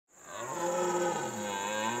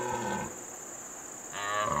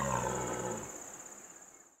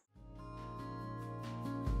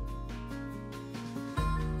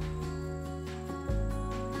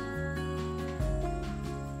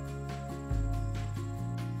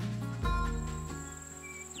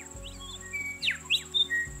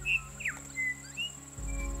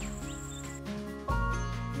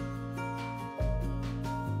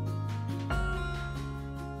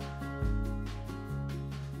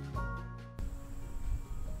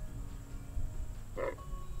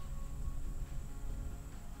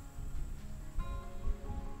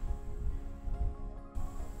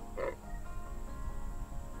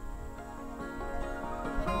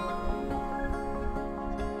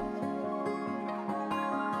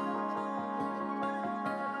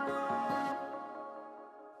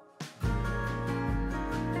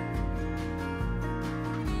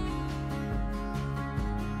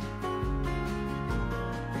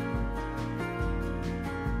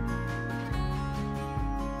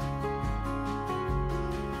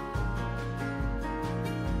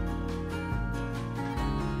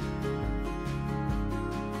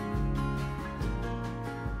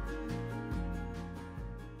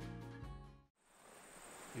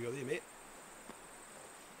You got there, mate?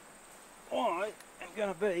 I am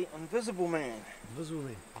going to be Invisible Man. Invisible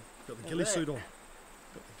Man. Got the ghillie suit on.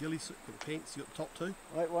 Got the ghillie suit, got the pants, you got the top too.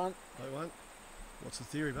 Wait one. Wait one. What's the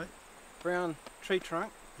theory, mate? Brown tree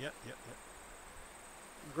trunk. Yep.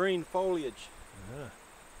 Green foliage. Yeah.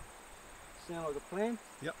 Sound like a plan?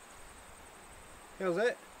 Yep. How's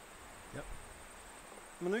that? Yep.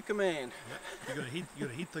 Manuka Man. Yep. You got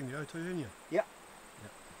a head thing to go to, haven't you? Yep.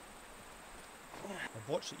 I've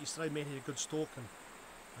watched it yesterday. Matt had a good stalk and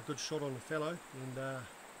a good shot on the fallow, and I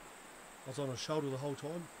was on his shoulder the whole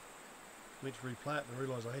time. Went to replay it and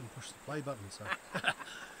realised I hadn't pushed the play button, so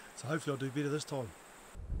so hopefully I'll do better this time.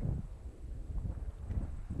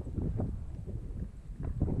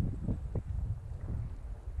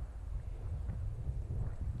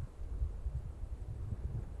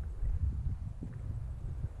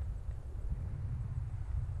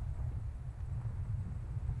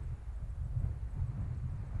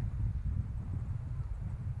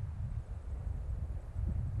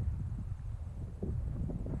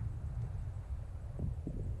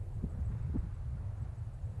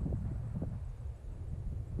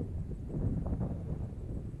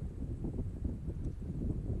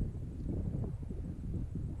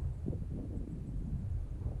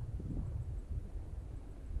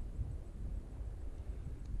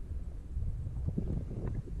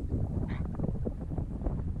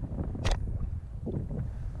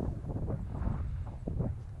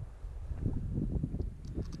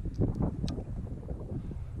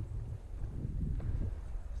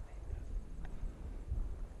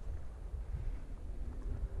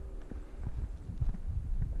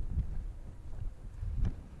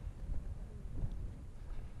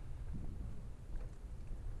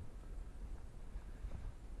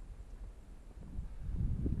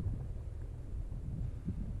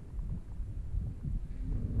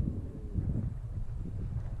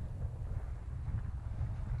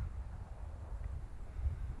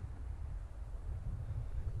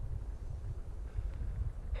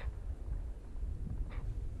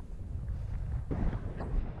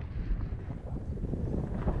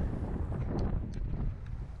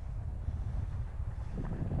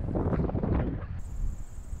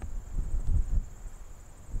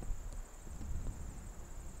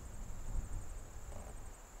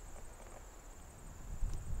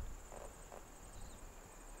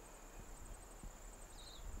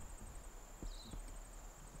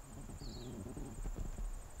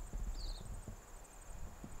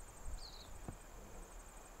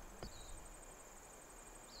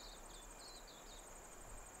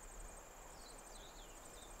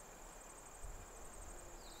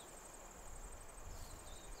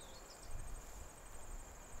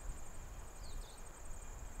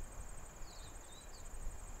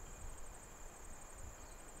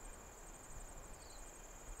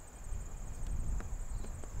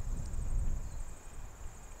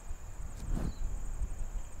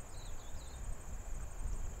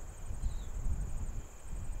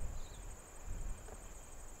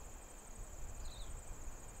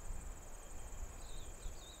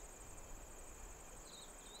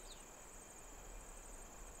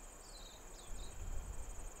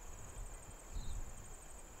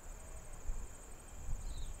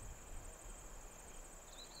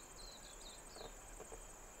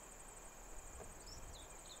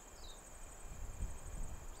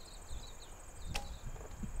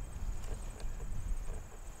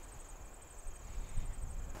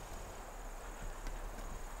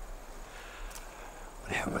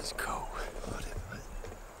 That was cool.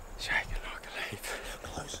 Shaking like a leaf.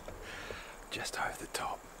 Close. Just over the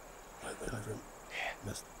top. Right over him. Yeah.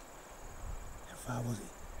 Missed. How far was he?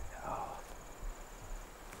 Oh.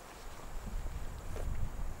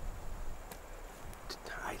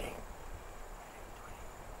 18, 20.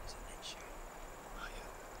 Is it that shoot? Oh yeah.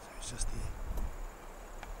 So he's just there.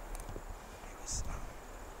 He was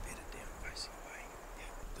better down facing away.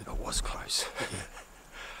 Yeah. It was close. Yeah.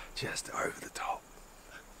 Just over the top.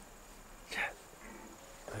 Yeah.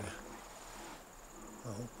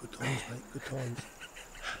 Oh, good times, mate. Good times.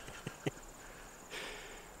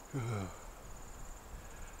 Bloody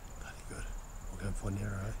good. We'll go and find the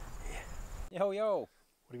arrow, eh? Yeah. Yo, yo. What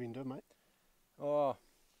have you been doing, mate? Oh,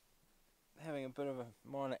 having a bit of a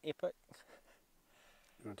minor epic.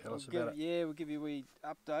 You want to tell us about it? Yeah, we'll give you a wee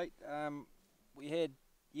update. We had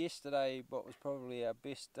yesterday what was probably our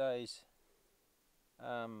best day's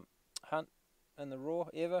hunt in the raw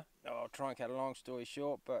ever. I'll try and cut a long story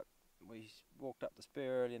short, but we walked up the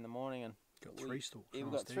spur early in the morning and Got 3 stalks. Yeah,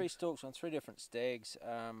 we got 3 stalks on 3 different stags.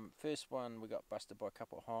 First one we got busted by a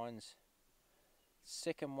couple of hinds.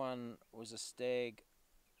 Second one was a stag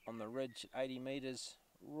on the ridge at 80 metres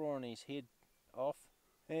roaring his head off,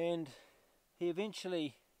 and he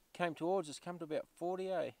eventually came towards us, come to about 40,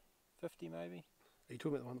 50 maybe. Are you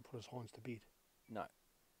talking about the one that put his hinds to bed? No.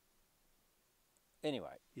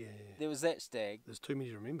 Anyway, Yeah. there was that stag. There's too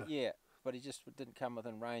many to remember. Yeah, but he just didn't come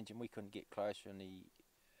within range, and we couldn't get closer, and he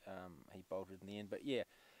bolted in the end. But yeah,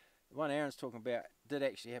 the one Aaron's talking about did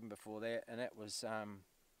actually happen before that, and that was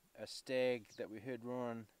a stag that we heard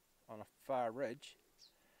roaring on a far ridge.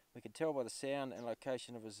 We could tell by the sound and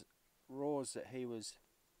location of his roars that he was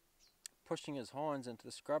pushing his hinds into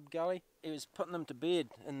the scrub gully. He was putting them to bed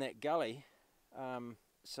in that gully.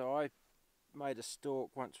 So I made a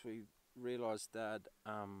stalk once we realised they'd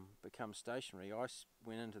become stationary. I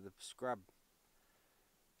went into the scrub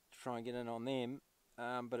to try and get in on them,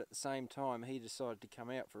 but at the same time he decided to come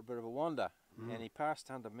out for a bit of a wander, and he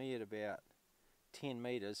passed under me at about 10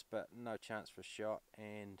 metres, but no chance for a shot,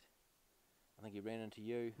 and I think he ran into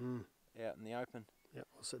you out in the open. Yeah,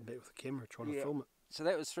 I was sitting back with the camera trying to film it. So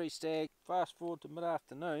that was 3 stag. Fast forward to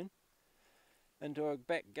mid-afternoon into a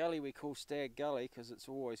back gully we call Stag Gully, because it's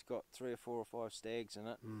always got 3 or 4 or 5 stags in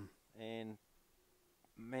it. And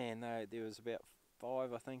man, there was about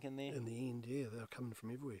 5 I think in there. In the end, yeah, they were coming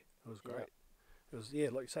from everywhere. It was great. Yeah. It was, yeah,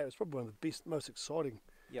 like you say, it was probably one of the best, most exciting.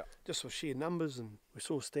 Yeah. Just for sheer numbers, and we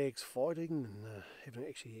saw stags fighting and having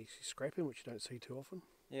actually scrapping, which you don't see too often.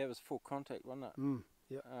 Yeah, it was full contact, wasn't it?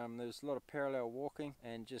 Yeah. There was a lot of parallel walking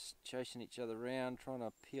and just chasing each other around, trying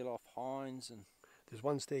to peel off hinds. And there's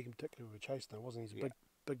one stag in particular we were chasing, though, wasn't he? He's a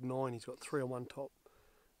big 9. He's got 3 on one top.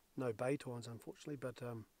 No bay tines, unfortunately, but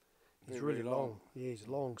he's really long. Yeah, he's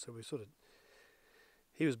long, so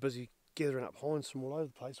he was busy gathering up hinds from all over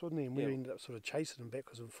the place, wasn't he? And we ended up sort of chasing him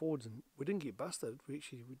backwards and forwards, and we didn't get busted.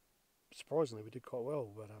 Surprisingly, we did quite well,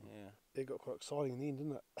 but it got quite exciting in the end,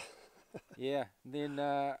 didn't it? Yeah. Then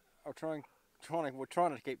we're trying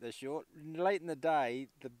to keep this short. Late in the day,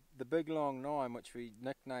 the big long 9, which we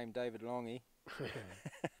nicknamed David Longy,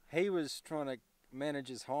 he was trying to manage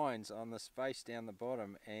his hinds on this face down the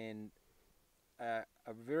bottom, and a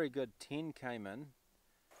very good 10 came in.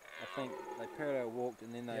 I think they parallel walked,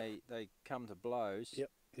 and then they come to blows.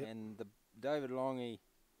 Yep. And the David Longy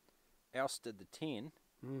ousted the 10,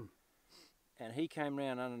 and he came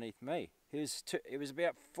round underneath me. It was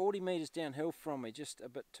about 40 metres downhill from me, just a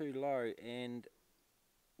bit too low, and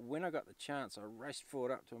when I got the chance I raced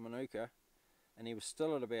forward up to a manuka, and he was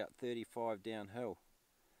still at about 35 downhill.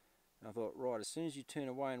 And I thought, right, as soon as you turn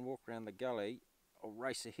away and walk around the gully, I'll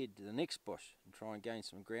race ahead to the next bush and try and gain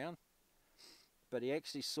some ground. But he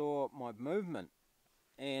actually saw my movement,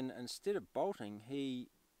 and instead of bolting, he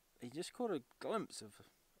just caught a glimpse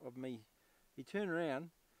of me. He turned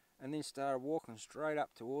around and then started walking straight up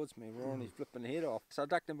towards me, roaring his flipping head off. So I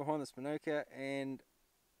ducked him behind this manuka, and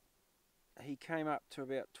he came up to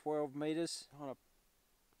about 12 metres, kind of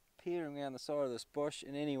peering around the side of this bush.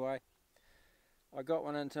 And anyway, I got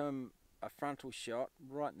one into him, a frontal shot,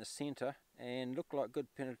 right in the centre, and looked like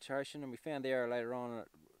good penetration. And we found the arrow later on, and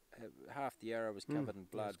half the arrow was covered in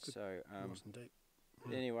blood. So nice and deep.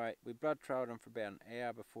 Anyway, we blood trailed him for about an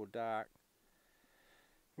hour before dark.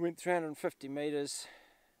 We went 350 metres,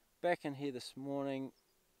 back in here this morning,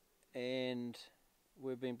 and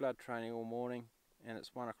we've been blood training all morning, and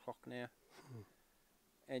it's 1 o'clock now,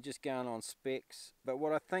 and just going on specs. But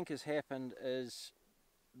what I think has happened is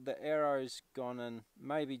the arrow's gone in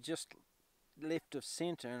maybe just left of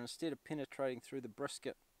centre, and instead of penetrating through the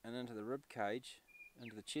brisket and into the rib cage,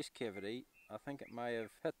 into the chest cavity, I think it may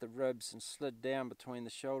have hit the ribs and slid down between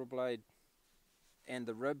the shoulder blade and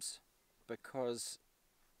the ribs, because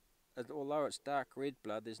although it's dark red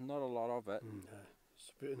blood, there's not a lot of it.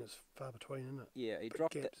 It's far between, isn't it? Yeah, he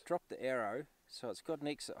dropped the arrow, so it's got an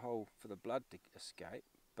exit hole for the blood to escape,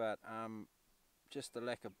 but just the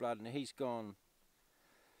lack of blood, and he's gone,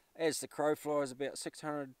 as the crow flies, about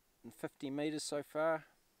 650 metres so far,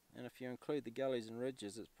 and if you include the gullies and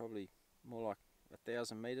ridges, it's probably more like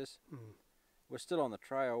 1,000 metres. We're still on the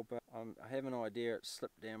trail, but I have an idea it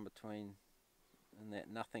slipped down between in that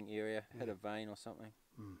nothing area, hit a vein or something.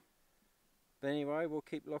 But anyway, we'll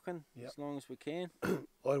keep looking as long as we can. I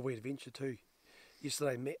had a wee adventure too.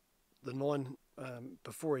 Yesterday, Matt, the 9,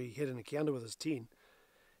 before he had an encounter with his 10,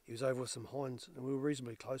 he was over with some hinds, and we were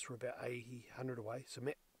reasonably close. We were about 80, 100 away. So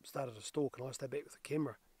Matt started a stalk, and I stayed back with the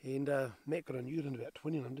camera. And Matt got a newt in about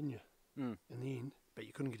 20 of them, didn't you? In the end, but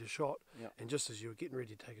you couldn't get a shot. And just as you were getting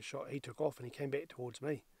ready to take a shot, he took off and he came back towards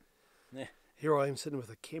me. Here I am sitting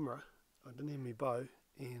with a camera. I didn't have my bow,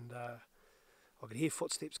 and I could hear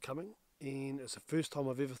footsteps coming, and it's the first time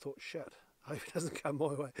I've ever thought, shit, I hope he doesn't come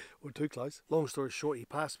my way or too close. Long story short, he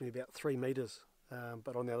passed me about 3 metres,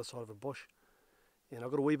 but on the other side of a bush, and I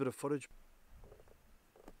got a wee bit of footage.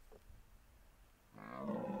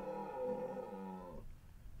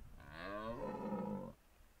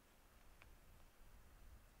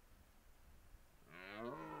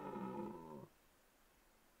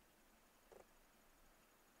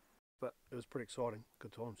 But it was pretty exciting,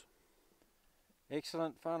 good times.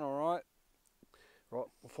 Excellent fun, alright. Right,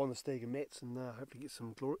 we'll find the stag and mats and hopefully get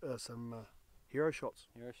some hero shots.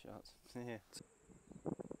 Hero shots, yeah.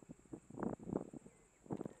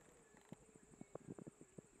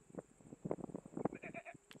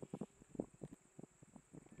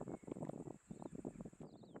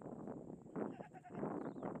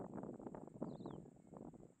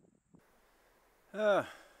 Oh,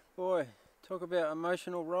 boy, talk about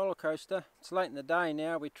emotional roller coaster. It's late in the day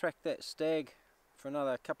now. We tracked that stag for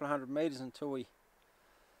another couple of 100 metres until we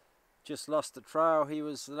just lost the trail.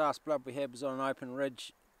 The last blood we had was on an open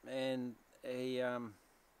ridge, and he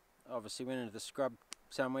obviously went into the scrub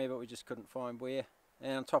somewhere, but we just couldn't find where.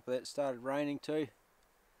 And on top of that, it started raining too.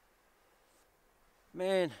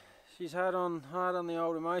 Man, she's hard on the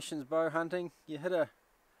old emotions, bow hunting.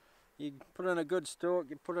 You put in a good stalk,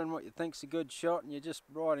 you put in what you think's a good shot, and you're just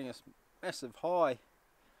riding a massive high.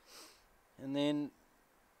 And then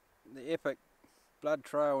the epic blood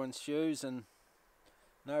trail ensues, and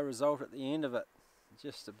no result at the end of it.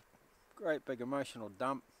 Just a great big emotional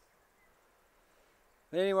dump.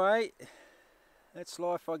 But anyway, that's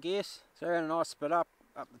life, I guess. So Aaron and I split up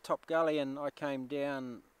the top gully, and I came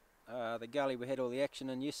down the gully we had all the action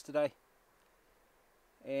in yesterday.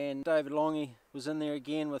 And David Longy was in there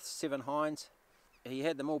again with 7 hinds. He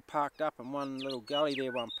had them all parked up in one little gully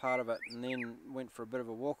there, one part of it, and then went for a bit of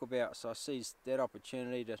a walkabout, so I seized that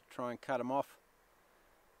opportunity to try and cut him off.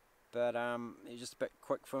 But he was just a bit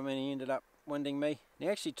quick for me, and he ended up winding me. And he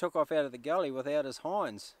actually took off out of the gully without his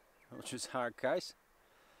hinds, which was a hard case.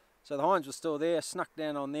 So the hinds were still there, snuck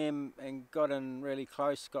down on them and got in really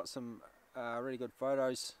close, got some really good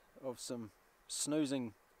photos of some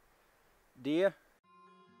snoozing deer.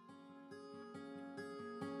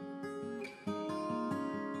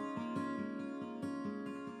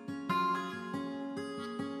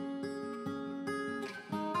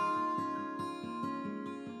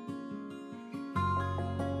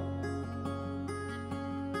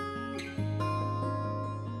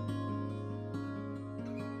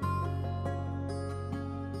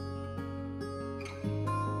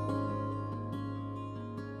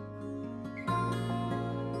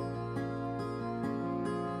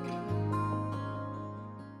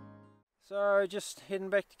 So just heading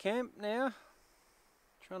back to camp now,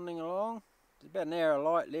 trundling along. There's about an hour of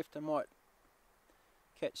light left. I might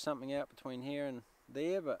catch something out between here and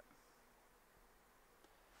there, but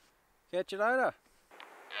catch you later.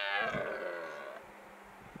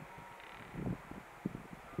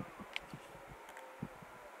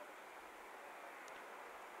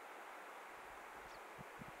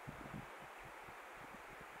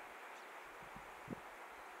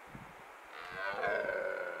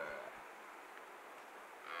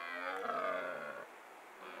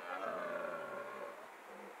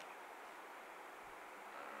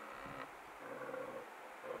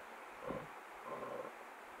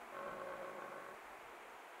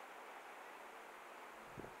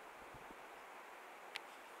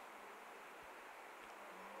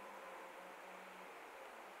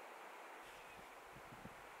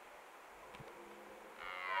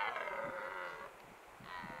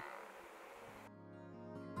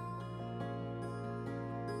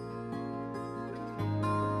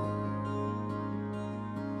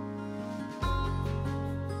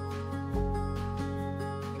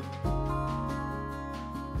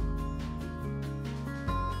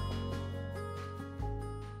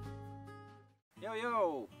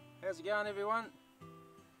 Yo, how's it going, everyone?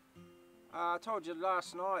 I told you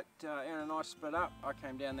last night Aaron and I split up. I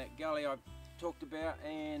came down that gully I talked about,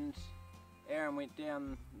 and Aaron went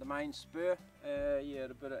down the main spur. You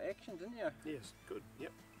had a bit of action, didn't you? Yes, good.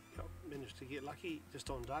 Yep. Managed to get lucky just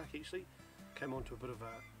on dark actually. Came onto a bit of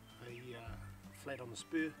a flat on the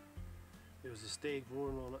spur. There was a stag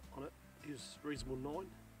roaring on it. He was reasonable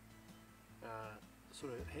 9.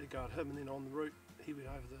 Sort of had to go at him, and then on the route he went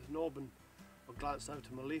over the knob, and I glanced over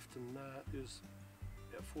to my left, and there was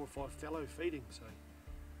about 4 or 5 fallow feeding, so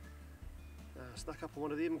snuck up on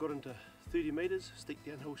one of them, got into 30 metres, steep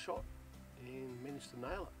downhill shot, and managed to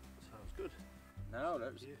nail it, so it was good. No,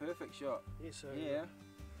 that was a perfect shot. Yeah, so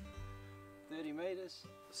 30 metres.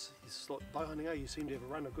 It's like bow hunting, you seem to have a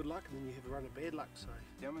run of good luck, and then you have a run of bad luck, so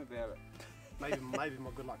tell me about it. maybe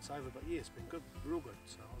my good luck's over, but yeah, it's been good, real good.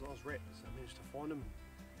 So I was wrapped, so I managed to find him.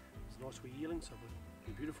 It's a nice wee yearling, so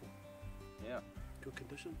it'll be beautiful. Yeah. Good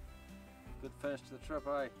condition. Good finish to the trip,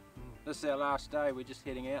 eh? This is our last day, we're just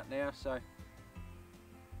heading out now, so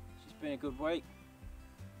been a good week.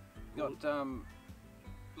 Got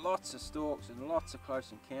lots of stalks and lots of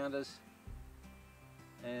close encounters,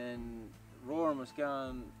 and roaring was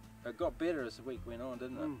going. It got better as the week went on,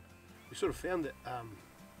 didn't it? We sort of found that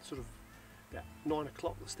sort of about 9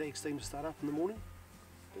 o'clock the stags seem to start up in the morning,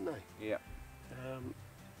 didn't they? Yeah.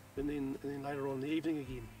 And then later on in the evening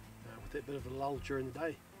again, with that bit of a lull during the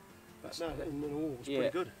day. But no, in all, it was pretty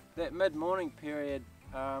good. That mid-morning period,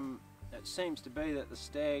 it seems to be that the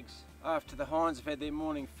stags, after the hinds have had their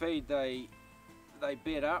morning feed, they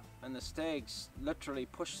bed up, and the stags literally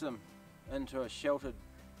push them into a sheltered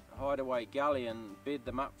hideaway gully and bed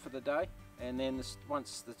them up for the day. And then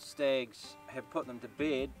once the stags have put them to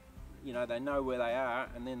bed, you know, they know where they are,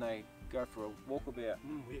 and then they go for a walkabout,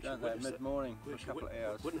 don't they, mid-morning for a couple of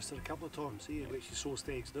hours. Witnessed it a couple of times, yeah. We actually saw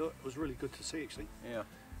stags do it. It was really good to see, actually. Yeah.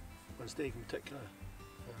 One stag in particular,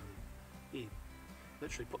 he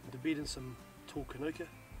literally put them to bed in some tall kanuka,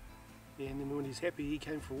 and then when he's happy, he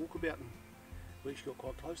came for a walkabout, and we actually got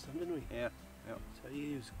quite close to him, didn't we? Yeah. Yeah. So yeah,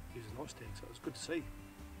 he was a nice stag, so it was good to see.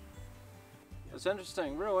 It's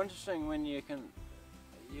interesting, real interesting when you can,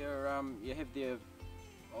 you have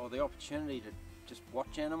the opportunity to just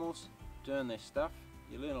watch animals doing their stuff.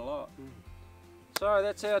 You learn a lot. So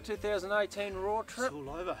that's our 2018 raw trip. It's all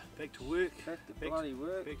over. Back to work. Back to bloody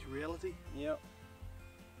work. Back to reality. Yep.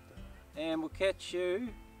 And we'll catch you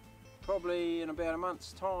probably in about a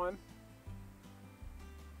month's time.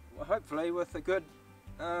 Well, hopefully with a good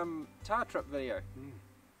tar trip video.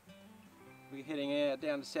 We're heading out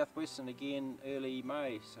down to Southwestern again early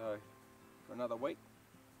May, so for another week.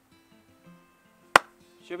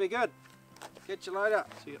 Should be good. Catch you later.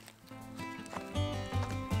 See ya.